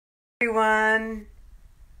Everyone.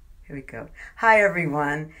 Here we go. Hi,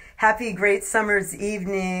 everyone. Happy Great Summer's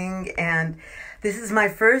Evening. And this is my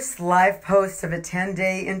first live post of a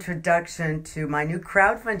 10-day introduction to my new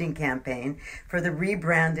crowdfunding campaign for the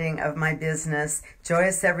rebranding of my business,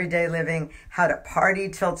 Joyous Everyday Living, How to Party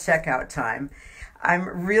Till Checkout Time.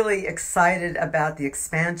 I'm really excited about the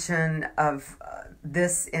expansion of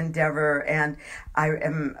this endeavor, and I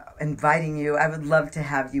am inviting you. I would love to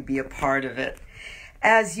have you be a part of it.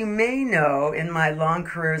 As you may know, in my long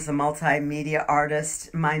career as a multimedia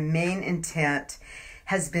artist, my main intent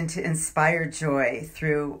has been to inspire joy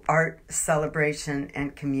through art, celebration,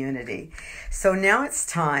 and community. So now it's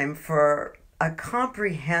time for a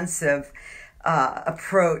comprehensive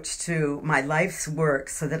approach to my life's work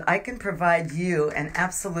so that I can provide you and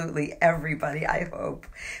absolutely everybody, I hope,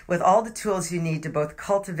 with all the tools you need to both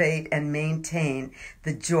cultivate and maintain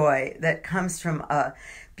the joy that comes from a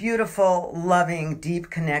beautiful, loving,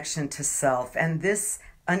 deep connection to self. And this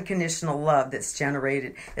unconditional love that's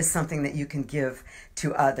generated is something that you can give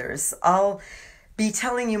to others. I'll be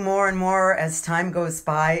telling you more and more as time goes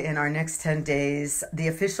by in our next 10 days. The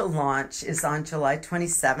official launch is on July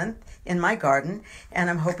 27th in my garden, and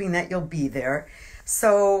I'm hoping that you'll be there.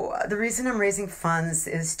 So the reason I'm raising funds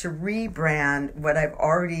is to rebrand what I've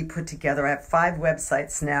already put together. I have 5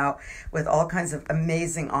 websites now with all kinds of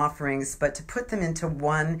amazing offerings, but to put them into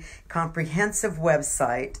one comprehensive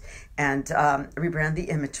website and rebrand the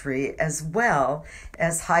imagery, as well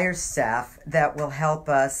as hire staff that will help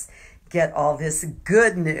us get all this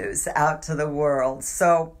good news out to the world.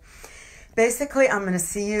 So basically, I'm going to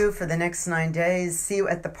see you for the next 9 days. See you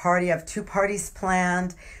at the party. I have 2 parties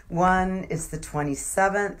planned. One is the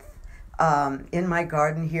 27th. In my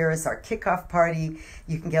garden here is our kickoff party.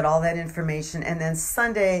 You can get all that information. And then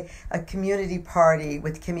Sunday, a community party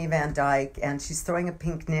with Kimmy Van Dyke, and she's throwing a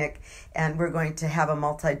picnic, and we're going to have a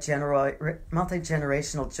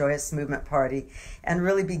multi-generational joyous movement party and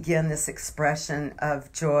really begin this expression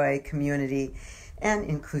of joy, community, and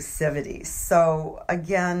inclusivity. So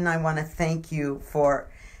again, I want to thank you for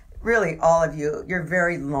really all of you, your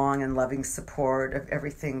very long and loving support of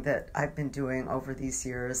everything that I've been doing over these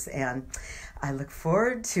years. And I look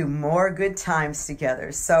forward to more good times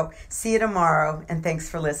together. So see you tomorrow, and thanks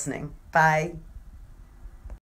for listening. Bye.